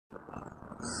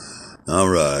All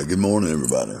right. Good morning,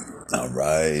 everybody. All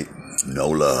right.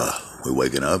 Nola, we're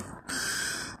waking up.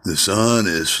 The sun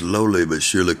is slowly but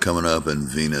surely coming up and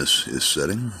Venus is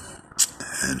setting.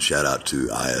 And shout out to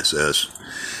ISS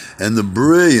and the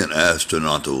brilliant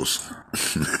astronauts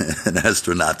and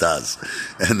astronatas.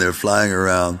 And they're flying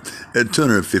around at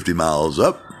 250 miles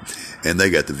up. And they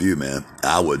got the view, man.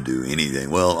 I would do anything.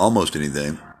 Well, almost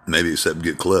anything. Maybe except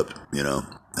get clipped,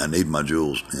 I need my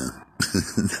jewels, yeah.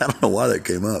 I don't know why that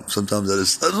came up. Sometimes I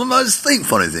just think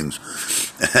funny things.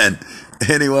 And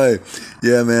anyway,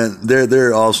 yeah, man,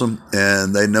 they're awesome,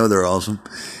 and they know they're awesome.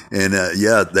 And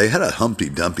yeah, they had a Humpty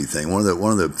Dumpty thing. One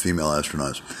of the female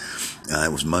astronauts.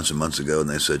 It was months and months ago, and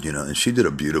they said, and she did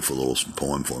a beautiful little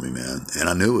poem for me, man. And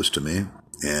I knew it was to me,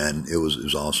 and it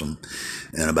was awesome.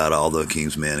 And about all the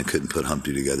king's men and couldn't put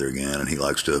Humpty together again, and he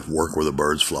likes to work where the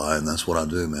birds fly, and that's what I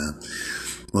do, man.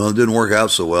 Well, it didn't work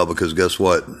out so well because guess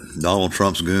what? Donald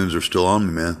Trump's goons are still on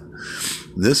me, man.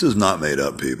 This is not made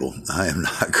up, people. I am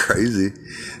not crazy.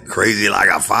 Crazy like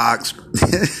a fox.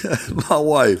 My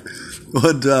wife.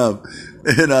 One time,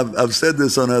 and I've said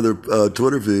this on other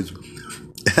Twitter feeds,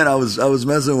 and I was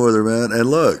messing with her, man. And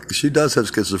look, she does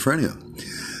have schizophrenia.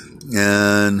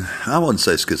 And I wouldn't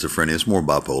say schizophrenia. It's more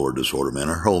bipolar disorder, man.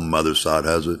 Her whole mother's side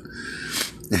has it.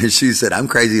 And she said, I'm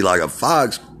crazy like a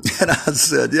fox. And I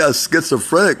said, yeah,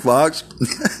 schizophrenic fox.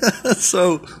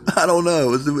 So I don't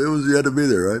know. You had to be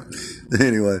there, right?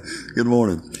 Anyway, good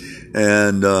morning.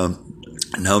 And,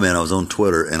 no, man, I was on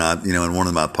Twitter and in one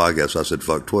of my podcasts, I said,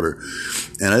 fuck Twitter.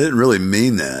 And I didn't really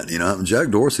mean that, Jack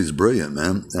Dorsey's brilliant,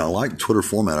 man. And I like Twitter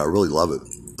format. I really love it.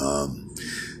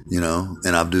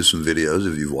 And I'll do some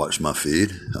videos if you've watched my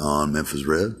feed on Memphis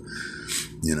Red,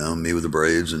 me with the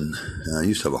braids. And I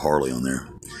used to have a Harley on there.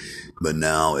 But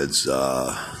now it's,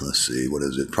 let's see, what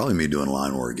is it? Probably me doing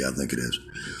line work. Yeah, I think it is.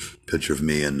 Picture of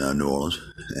me in New Orleans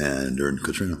and during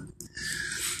Katrina.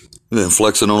 And then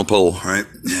flexing on a pole, right?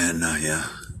 And, yeah,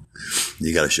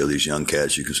 you got to show these young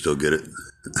cats you can still get it.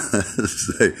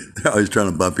 They're always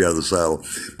trying to bump you out of the saddle.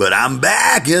 But I'm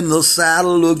back in the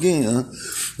saddle again.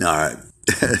 All right.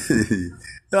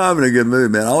 I'm in a good mood,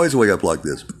 man. I always wake up like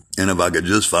this. And if I could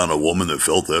just find a woman that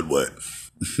felt that way,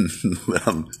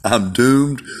 I'm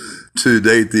doomed to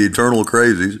date the eternal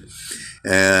crazies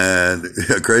and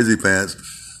crazy pants.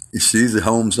 She's at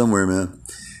home somewhere, man.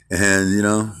 And,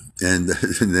 and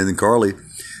then Carly,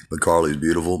 but Carly's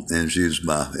beautiful. And she's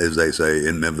as they say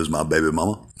in Memphis, my baby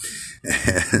mama.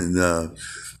 And,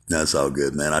 that's all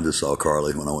good, man. I just saw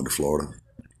Carly when I went to Florida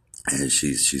and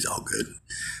she's all good.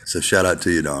 So shout out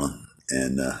to you, darling.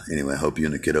 And, anyway, I hope you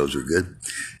and the kiddos are good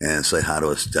and say hi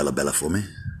to Estella Bella for me.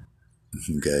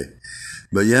 Okay.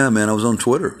 But yeah, man, I was on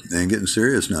Twitter and getting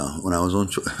serious now. When I was on,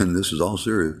 and this is all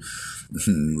serious,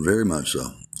 very much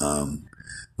so.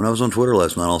 When I was on Twitter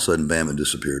last night, all of a sudden, bam, it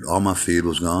disappeared. All my feed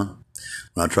was gone.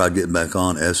 When I tried getting back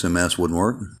on, SMS wouldn't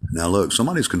work. Now look,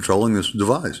 somebody's controlling this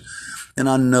device. And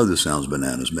I know this sounds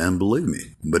bananas, man, believe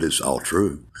me, but it's all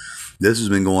true. This has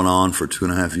been going on for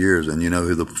 2.5 years, and you know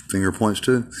who the finger points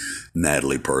to?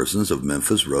 Natalie Persons of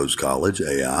Memphis Rose College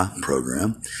AI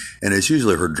program. And it's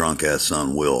usually her drunk-ass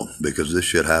son, Will, because this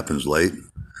shit happens late.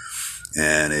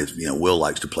 And it's, Will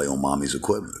likes to play on mommy's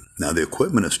equipment. Now, the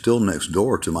equipment is still next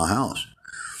door to my house,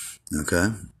 okay,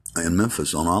 in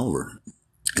Memphis on Oliver.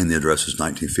 And the address is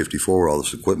 1954 where all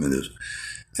this equipment is.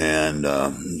 And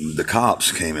the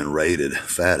cops came and raided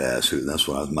Fat Ass, who that's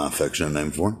what my affectionate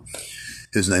name for him.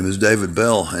 His name is David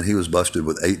Bell, and he was busted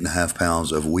with 8.5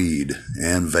 pounds of weed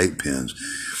and vape pens.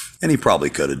 And he probably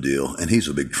cut a deal. And he's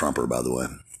a big Trumper, by the way.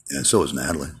 And so is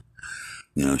Natalie.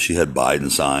 She had Biden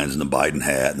signs and the Biden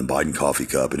hat and the Biden coffee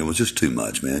cup, and it was just too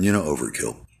much, man.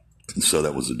 Overkill. And so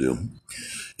that was the deal.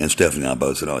 And Stephanie and I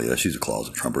both said, oh, yeah, she's a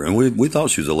closet Trumper. And we thought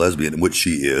she was a lesbian, which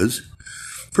she is.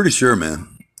 Pretty sure, man.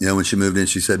 When she moved in,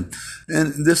 she said,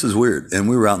 and this is weird. And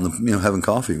we were out in the, having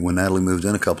coffee when Natalie moved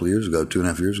in a couple of years ago,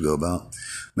 2.5 years ago, about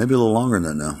maybe a little longer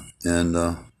than that now. And,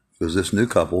 it was this new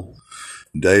couple,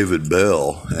 David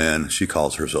Bell, and she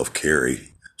calls herself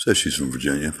Carrie. Says she's from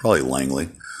Virginia, probably Langley.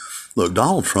 Look,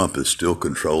 Donald Trump is still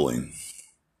controlling.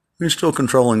 He's still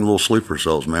controlling little sleeper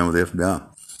cells, man, with the FBI.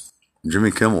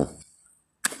 Jimmy Kimmel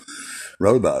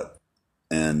wrote about it.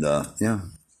 And, yeah,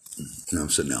 I'm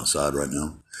sitting outside right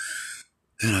now.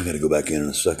 And I got to go back in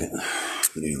a second.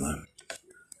 But anyway,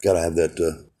 gotta have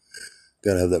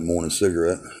that morning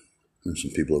cigarette. There's some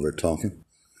people over there talking.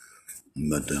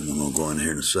 But I'm gonna go in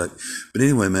here in a sec. But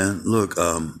anyway, man, look,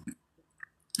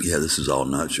 yeah, this is all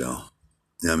nuts, y'all.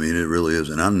 I mean, it really is.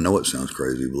 And I know it sounds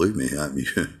crazy, believe me.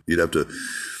 You'd have to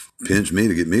pinch me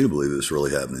to get me to believe it's really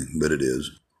happening, but it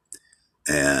is.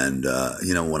 And,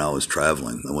 when I was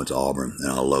traveling, I went to Auburn,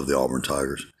 and I love the Auburn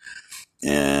Tigers.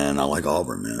 And I like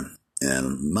Auburn, man.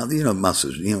 And my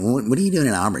sister, what are you doing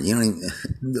in Auburn? You don't even,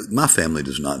 my family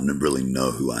does not really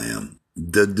know who I am.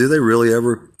 Do they really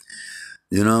ever?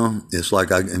 It's like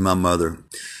and my mother,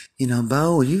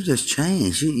 Bo, you just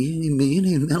changed. You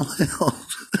need mental health.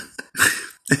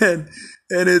 and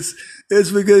it's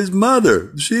because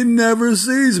mother, she never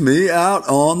sees me out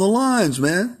on the lines,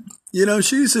 man.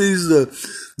 She sees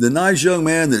the nice young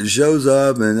man that shows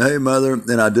up and, hey, mother.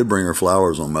 And I did bring her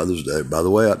flowers on Mother's Day. By the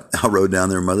way, I rode down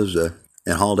there Mother's Day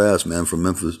and hauled ass, man, from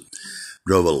Memphis.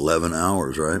 Drove 11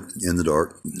 hours, right, in the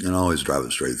dark. And I always drive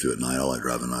it straight through at night. I like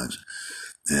driving nights.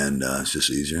 And it's just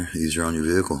easier on your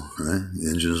vehicle, right? The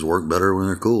engines work better when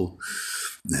they're cool.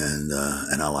 And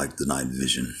I like the night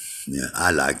vision. Yeah, I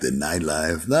like the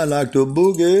nightlife. I like the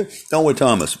boogie. Don't we,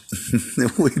 Thomas?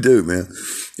 We do, man.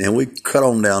 And we cut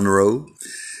on down the road.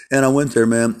 And I went there,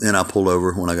 man, and I pulled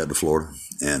over when I got to Florida.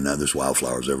 And there's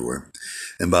wildflowers everywhere.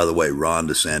 And by the way, Ron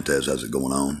DeSantis has it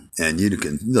going on. And you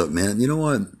can, look, man, you know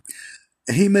what?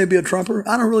 He may be a Trumper.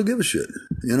 I don't really give a shit,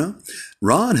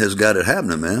 Ron has got it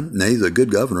happening, man. And he's a good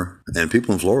governor. And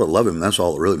people in Florida love him. That's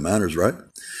all that really matters, right?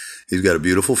 He's got a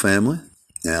beautiful family.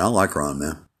 And I like Ron,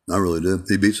 man. I really do.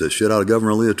 He beats the shit out of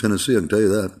Governor Lee of Tennessee, I can tell you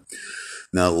that.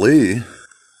 Now, Lee,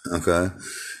 okay,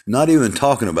 not even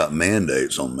talking about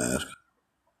mandates on masks.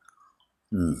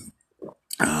 All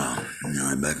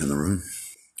right, back in the room.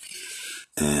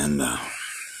 And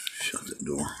shut that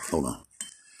door. Hold on.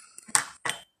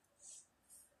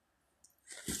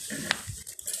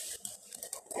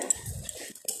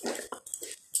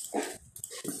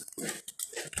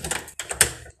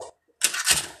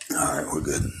 All right, we're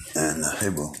good. And hey,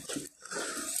 bro.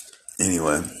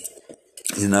 Anyway,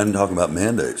 you're not even talking about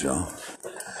mandates, y'all.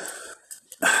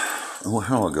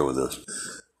 How do I go with this?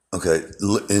 Okay,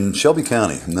 in Shelby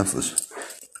County, Memphis.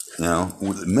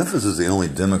 Memphis is the only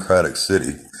Democratic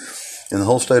city in the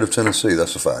whole state of Tennessee.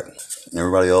 That's a fact.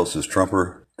 Everybody else is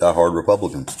Trumper, diehard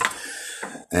Republican.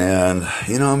 And,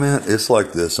 man, it's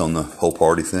like this on the whole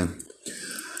party thing.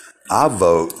 I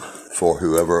vote for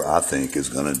whoever I think is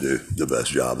going to do the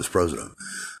best job as president.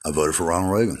 I voted for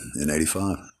Ronald Reagan in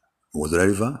 85. Was it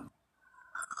 85?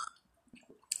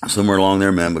 Somewhere along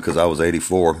there, man, because I was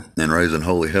 84 and raised in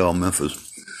holy hell,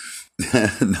 Memphis.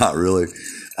 Not really.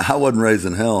 I wasn't raised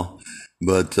in hell,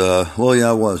 but, well, yeah,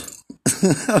 I was.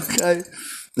 Okay.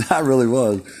 I really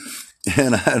was.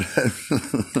 And I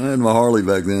had my Harley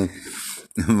back then,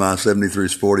 my 73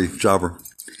 Sporty chopper.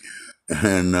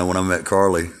 And when I met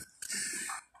Carly,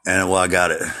 and well, I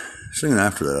got it soon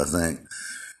after that, I think.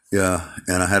 Yeah.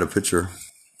 And I had a picture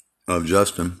of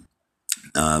Justin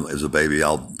as a baby.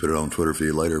 I'll put it on Twitter for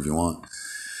you later if you want.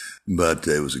 But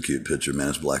it was a cute picture, man.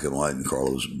 It's black and white, and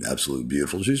Carla was absolutely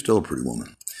beautiful. She's still a pretty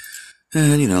woman.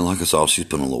 And, like us all, she's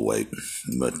put on a little weight.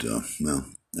 But, no,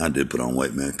 I did put on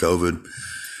weight, man. COVID.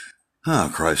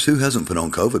 Oh, Christ, who hasn't put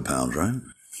on COVID pounds, right?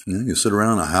 You sit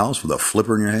around a house with a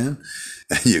flipper in your hand,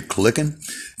 and you're clicking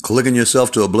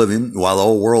yourself to oblivion while the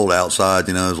whole world outside,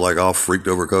 is like all freaked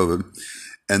over COVID.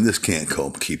 And this can't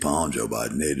keep on, Joe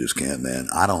Biden. It just can't, man.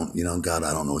 I don't, God,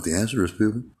 I don't know what the answer is,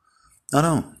 people. I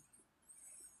don't.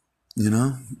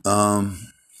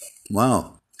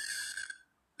 Wow.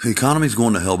 The economy's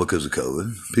going to hell because of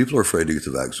COVID. People are afraid to get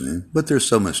the vaccine, but there's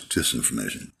so much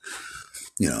disinformation.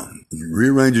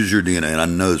 Rearranges your DNA, and I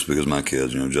know this because my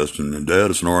kids, Justin and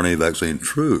Dad, it's an RNA vaccine.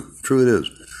 True it is.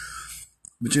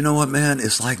 But you know what, man?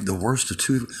 It's like the worst of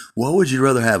two. What would you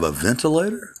rather have, a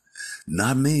ventilator?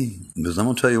 Not me, because I'm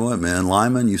going to tell you what, man.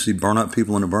 Lyman, you see burn-out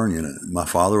people in a burn unit. My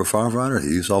father, a firefighter,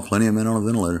 he saw plenty of men on a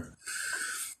ventilator.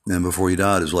 And before he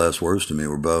died, his last words to me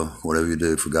were, Bo, whatever you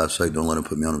do, for God's sake, don't let him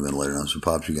put me on a ventilator. And I said,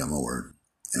 Pops, you got my word.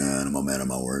 And I'm a man of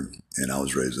my word. And I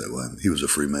was raised that way. He was a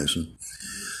Freemason.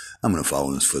 I'm going to follow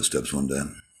in his footsteps one day.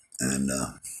 And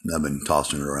I've been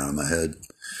tossing it around in my head.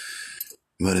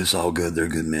 But it's all good. They're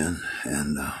good men.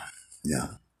 And, yeah,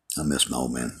 I miss my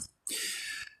old man.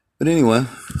 But anyway,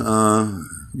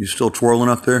 you still twirling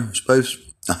up there in space,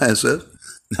 ISS?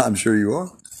 I'm sure you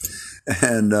are.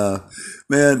 And,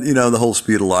 man, the whole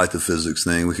speed of light, the physics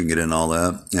thing, we can get into all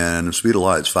that. And the speed of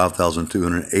light is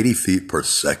 5,280 feet per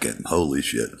second. Holy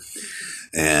shit.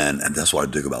 And that's what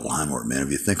I dig about line work, man.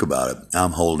 If you think about it,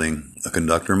 I'm holding a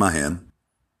conductor in my hand.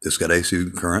 It's got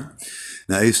AC current.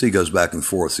 Now, AC goes back and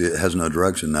forth. See, it has no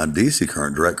direction. Now, DC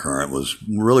current, direct current, was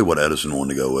really what Edison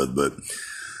wanted to go with. But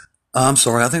I'm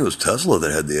sorry, I think it was Tesla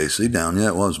that had the AC down. Yeah,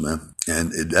 it was, man.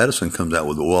 And Edison comes out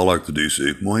with, well, I like the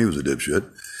DC. Well, he was a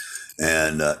dipshit.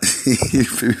 And a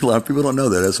lot of people don't know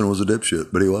that Edison was a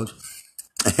dipshit, but he was.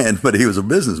 But he was a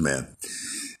businessman.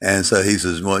 And so he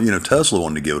says, well, Tesla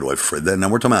wanted to give it away for free. Now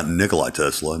we're talking about Nikola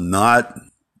Tesla, not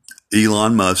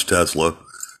Elon Musk, Tesla,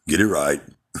 get it right.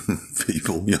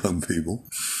 People, young people.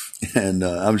 And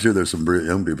I'm sure there's some brilliant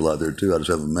young people out there too. I just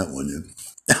haven't met one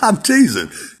yet. I'm teasing.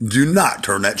 Do not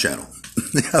turn that channel.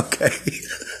 Okay.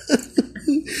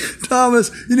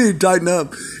 Thomas, you need to tighten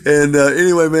up. And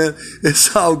anyway, man,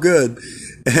 it's all good.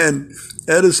 And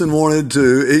Edison wanted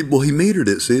to, he metered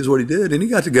it, see, is what he did. And he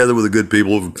got together with the good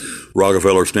people of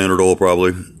Rockefeller, Standard Oil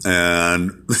probably.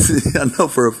 And I know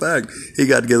for a fact he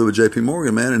got together with J.P.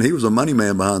 Morgan, man, and he was a money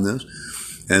man behind this.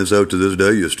 And so to this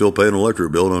day, you still pay an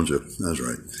electric bill, don't you? That's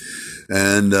right.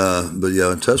 And, but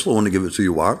yeah, Tesla wanted to give it to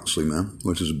you wirelessly, man,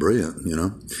 which is brilliant, you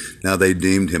know. Now they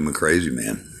deemed him a crazy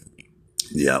man.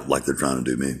 Yeah, like they're trying to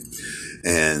do me.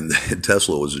 And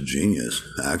Tesla was a genius,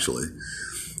 actually.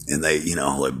 And they, you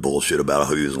know, like bullshit about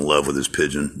how he was in love with his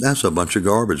pigeon. That's a bunch of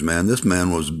garbage, man. This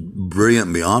man was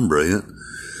brilliant beyond brilliant.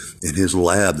 In his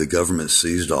lab, the government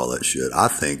seized all that shit. I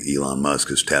think Elon Musk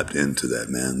has tapped into that,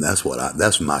 man.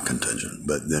 That's my contention.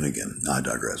 But then again, I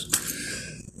digress.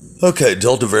 Okay,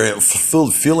 Delta variant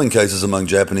fueling cases among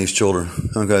Japanese children.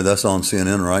 Okay, that's on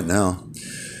CNN right now.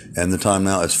 And the time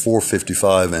now is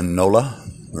 4:55 in Nola,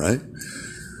 right?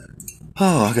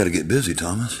 Oh, I got to get busy,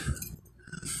 Thomas.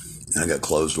 And I got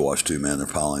clothes to wash too, man. They're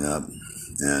piling up.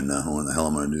 And when the hell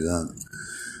am I going to do that?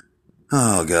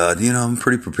 Oh, God. You know, I'm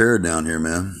pretty prepared down here,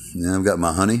 man. Yeah, I've got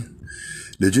my honey.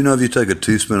 Did you know if you take a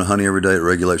teaspoon of honey every day, it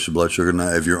regulates your blood sugar? Now,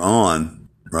 if you're on,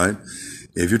 right?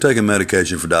 If you're taking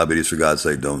medication for diabetes, for God's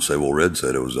sake, don't say, well, Red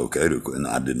said it was okay to quit. And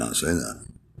I did not say that.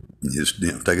 You just,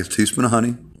 you know, take a teaspoon of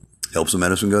honey. Helps the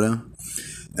medicine go down.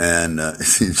 And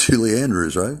Julie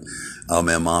Andrews, right? Oh,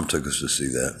 man, Mom took us to see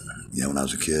that. You know, when I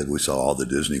was a kid, we saw all the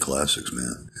Disney classics,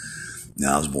 man.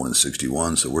 Now, I was born in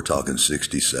 61, so we're talking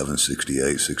 67,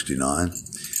 68, 69.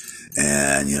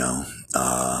 And, you know,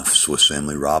 Swiss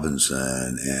Family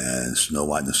Robinson and Snow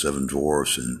White and the Seven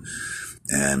Dwarfs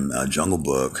and Jungle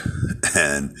Book.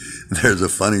 And there's a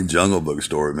funny Jungle Book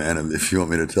story, man, if you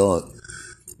want me to tell it.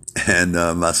 And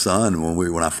my son,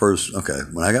 when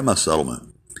I got my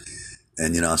settlement,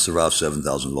 and, you know, I survived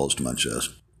 7,000 volts to my chest,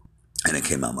 and it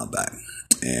came out my back.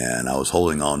 And I was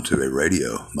holding on to a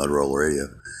radio, Motorola radio,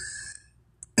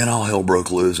 and all hell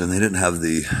broke loose, and they didn't have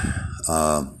the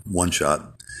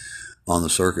one-shot on the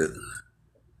circuit.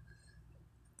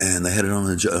 And they had it on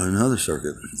another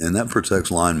circuit, and that protects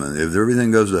linemen. If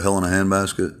everything goes to hell in a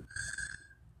handbasket,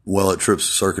 well, it trips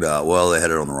the circuit out. Well, they had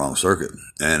it on the wrong circuit.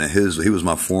 And he was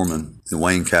my foreman,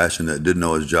 Wayne Cashin, that didn't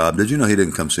know his job. Did you know he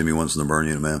didn't come see me once in the burn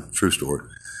unit, man? True story.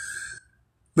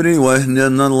 But anyway,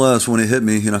 nonetheless, when it hit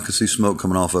me, you know, I could see smoke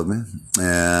coming off of me.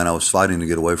 And I was fighting to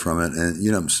get away from it. And,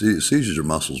 you know, it seizures your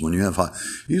muscles. When you have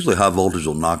usually high voltage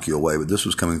will knock you away, but this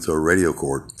was coming through a radio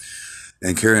cord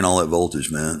and carrying all that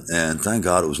voltage, man. And thank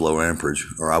God it was low amperage,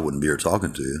 or I wouldn't be here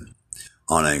talking to you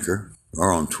on Anchor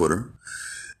or on Twitter.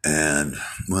 And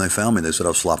when they found me, they said I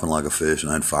was flopping like a fish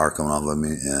and I had fire coming off of me.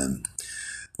 And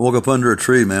I woke up under a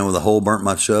tree, man, with a hole burnt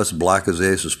my chest, black as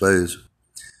the ace of spades.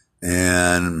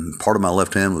 And part of my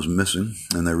left hand was missing,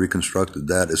 and they reconstructed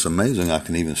that. It's amazing I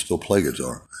can even still play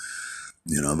guitar,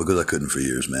 you know, because I couldn't for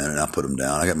years, man. And I put them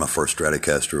down. I got my first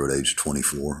Stratocaster at age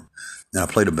 24. And I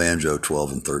played a banjo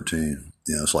 12 and 13.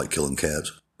 You know, it's like killing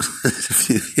cats.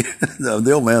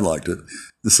 The old man liked it.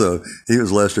 So he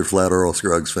was Lester Flat Earl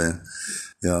Scruggs fan.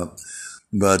 Yeah.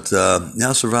 But, yeah,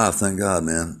 I survived, thank God,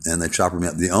 man. And they choppered me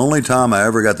up. The only time I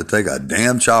ever got to take a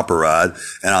damn chopper ride,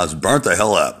 and I was burnt the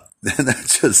hell up. And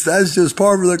that's just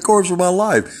part of the course of my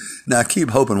life. Now, I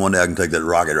keep hoping one day I can take that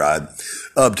rocket ride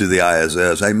up to the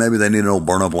ISS. Hey, maybe they need an old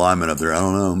burn-up lineman up there. I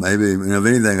don't know. Maybe, you know, if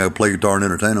anything, I could play guitar and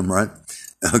entertain them, right?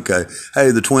 Okay. Hey,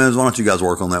 the twins, why don't you guys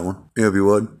work on that one? If you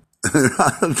would.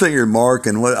 I'm thinking Mark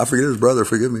and I forget his brother,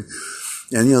 forgive me.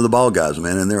 And, you know, the bald guys,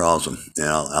 man, and they're awesome. And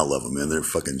I love them, man. They're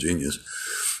fucking genius.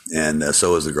 And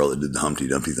so is the girl that did the Humpty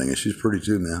Dumpty thing. And she's pretty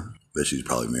too, man. But she's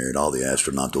probably married. All the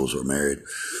astronauts are married.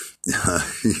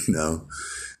 You know.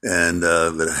 And,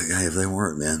 but hey, if they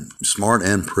weren't, man, smart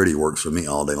and pretty works for me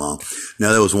all day long.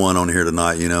 Now, there was one on here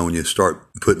tonight, you know, when you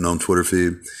start putting on Twitter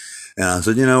feed. And I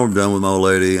said, you know, we're done with my old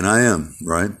lady. And I am,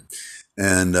 right?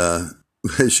 And,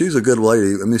 she's a good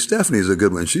lady. I mean, Stephanie's a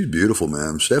good one. She's beautiful,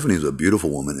 man. Stephanie's a beautiful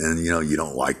woman. And, you know, you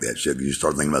don't like that shit. You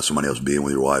start thinking about somebody else being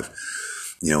with your wife,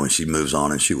 you know, and she moves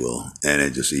on, and she will. And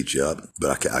it just eats you up.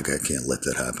 But I can't let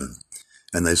that happen.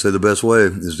 And they say the best way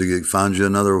is to find you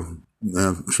another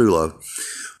true love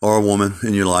or a woman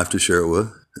in your life to share it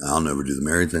with. I'll never do the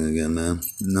married thing again, man.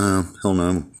 No, hell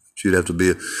no. She'd have to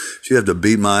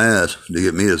beat my ass to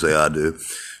get me to say I do.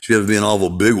 She'd have to be an awful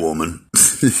big woman,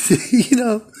 you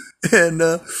know. And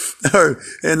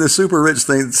the super rich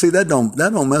thing. See, that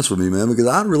don't mess with me, man, because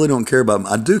I really don't care about.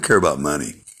 I do care about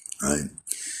money, right?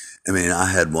 I mean, I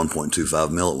had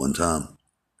 1.25 mil at one time,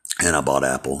 and I bought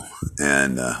Apple,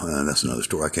 and that's another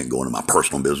story. I can't go into my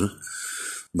personal business,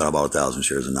 but I bought 1,000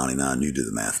 shares of 99. You do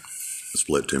the math.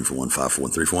 Split 10 for 1, 5 for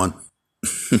 1, 3 for 1.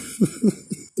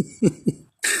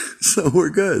 So we're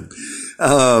good.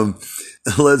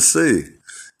 Let's see.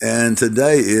 And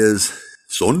today is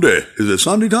Sunday. Is it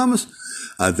Sunday, Thomas?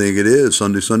 I think it is.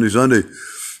 Sunday.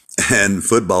 And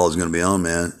football is going to be on,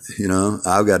 man. You know,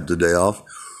 I've got the day off.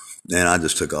 And I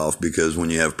just took off because when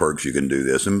you have perks, you can do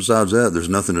this. And besides that, there's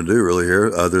nothing to do really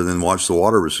here other than watch the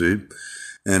water recede.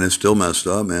 And it's still messed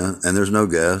up, man. And there's no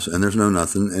gas and there's no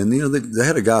nothing. And, you know, they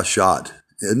had a guy shot.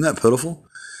 Isn't that pitiful?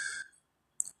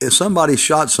 If somebody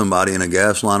shot somebody in a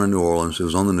gas line in New Orleans, it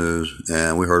was on the news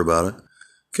and we heard about it,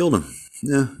 killed him.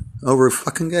 Yeah, over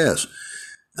fucking gas.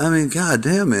 I mean,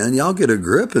 goddamn, man. Y'all get a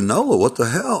grip in Nola. What the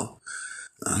hell?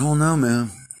 I don't know,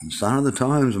 man. Sign of the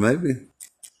times, maybe.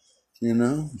 You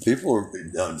know, people are,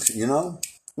 you know,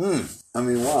 I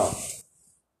mean, wow.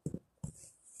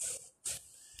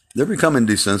 They're becoming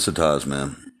desensitized,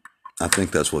 man. I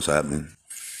think that's what's happening.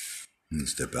 Let me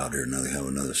step out here now. They have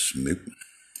another smoke.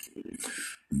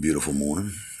 Beautiful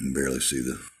morning. You can barely see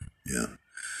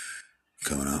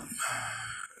coming up,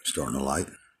 starting to light.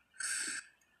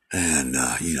 And,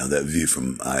 you know, that view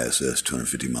from ISS,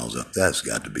 250 miles up, that's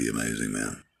got to be amazing,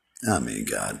 man. I mean,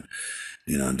 God,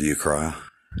 you know, do you cry?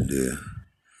 Do you?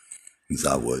 Because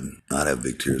I wouldn't. I'd have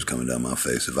big tears coming down my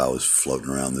face if I was floating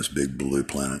around this big blue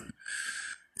planet,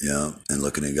 you know, and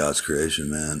looking at God's creation,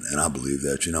 man. And I believe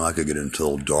that, you know, I could get into the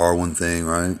whole Darwin thing,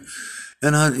 right?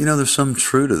 And you know, there's some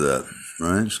truth to that,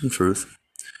 right? Some truth.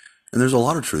 And there's a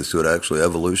lot of truth to it, actually,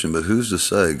 evolution. But who's to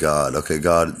say God? Okay,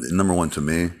 God, number one to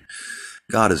me,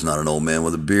 God is not an old man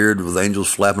with a beard with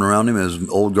angels flapping around him, as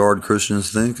old guard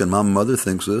Christians think. And my mother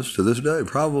thinks this to this day,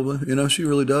 probably. You know, she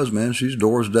really does, man. She's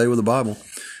Doors Day with the Bible.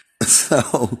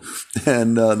 So,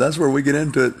 and that's where we get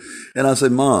into it. And I say,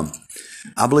 Mom,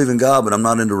 I believe in God, but I'm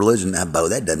not into religion. Now, Bo,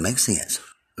 that doesn't make sense.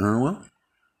 Well,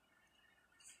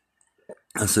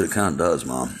 I said, it kind of does,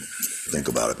 Mom. Think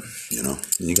about it, you know.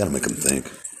 And you got to make them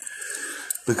think.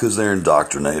 Because they're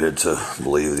indoctrinated to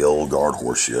believe the old guard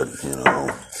horse shit, you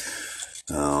know.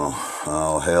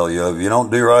 Oh, hell, if you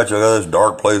don't do right, you got this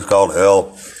dark place called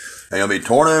hell. And you'll be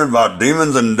tormented by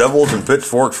demons and devils and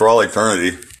pitchforks for all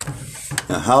eternity.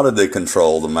 Now, how did they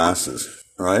control the masses,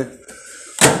 right?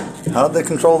 How did they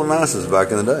control the masses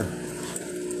back in the day?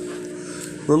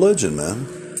 Religion, man.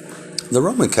 The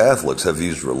Roman Catholics have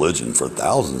used religion for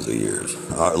thousands of years,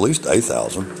 or at least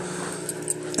 8,000.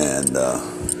 And,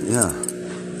 yeah.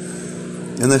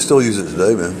 And they still use it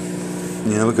today, man.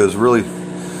 You know, because really,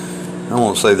 I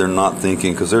won't say they're not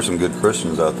thinking, because there's some good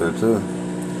Christians out there, too.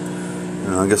 You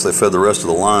know, I guess they fed the rest of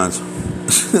the lines.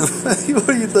 What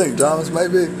do you think, Thomas?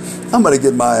 Maybe I'm going to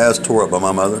get my ass tore up by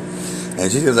my mother.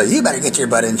 And she's going to say, you better get your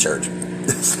butt in church.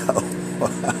 So,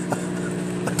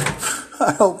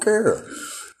 I don't care.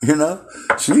 You know,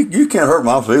 you can't hurt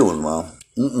my feelings, Mom.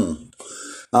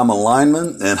 I'm a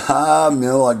lineman, and I'm, you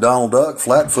know, like Donald Duck,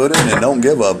 flat-footed, and don't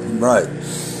give up. Right.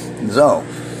 So,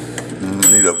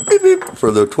 need a beep beep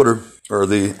for the Twitter, or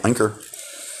the anchor.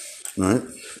 All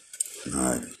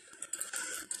right.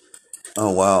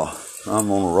 Oh, wow.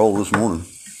 I'm on a roll this morning.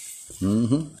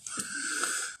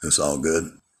 It's all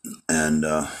good. And,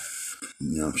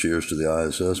 you know, cheers to the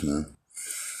ISS, man.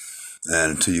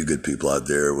 And to you good people out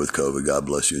there with COVID, God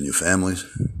bless you and your families.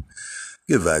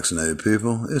 Get vaccinated,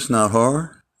 people. It's not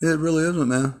hard. It really isn't,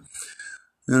 man.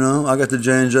 You know, I got the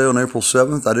J&J on April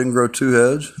 7th. I didn't grow 2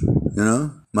 heads. You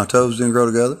know, my toes didn't grow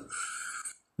together.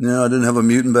 You know, I didn't have a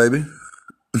mutant baby.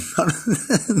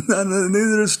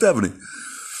 Neither did Stephanie.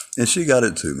 And she got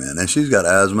it too, man. And she's got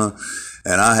asthma.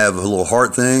 And I have a little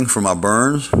heart thing for my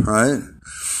burns, right?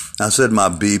 I said my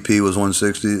BP was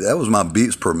 160. That was my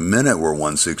beats per minute were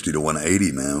 160 to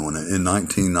 180, man, in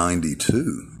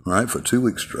 1992, right? For 2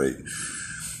 weeks straight.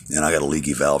 And I got a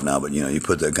leaky valve now, but, you know, you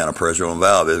put that kind of pressure on a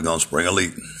valve, it's going to spring a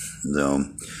leak. So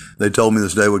they told me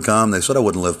this day would come. They said I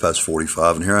wouldn't live past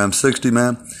 45, and here I am 60,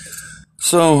 man.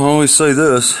 So I always say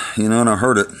this, you know, and I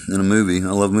heard it in a movie.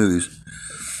 I love movies.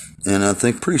 And I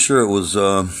think pretty sure it was,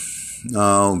 oh,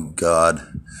 God,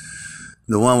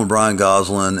 the one with Brian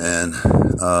Gosling and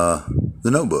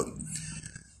The Notebook.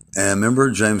 And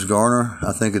remember James Garner,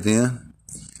 I think, at the end?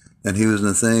 And he was in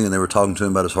the thing, and they were talking to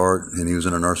him about his heart, and he was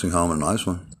in a nursing home, a nice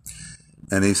one.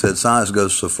 And he said, science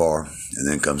goes so far, and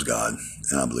then comes God.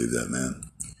 And I believe that, man.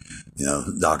 You know,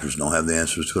 doctors don't have the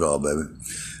answers to it all, baby.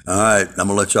 All right, I'm going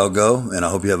to let y'all go, and I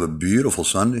hope you have a beautiful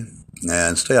Sunday.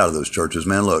 And stay out of those churches,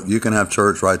 man. Look, you can have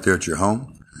church right there at your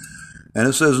home. And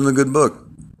it says in the good book,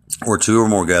 where 2 or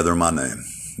more gather in my name.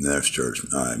 There's church.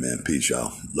 All right, man. Peace,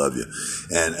 y'all. Love you.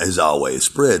 And as always,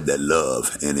 spread that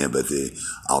love and empathy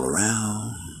all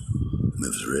around.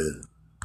 Memphis Red.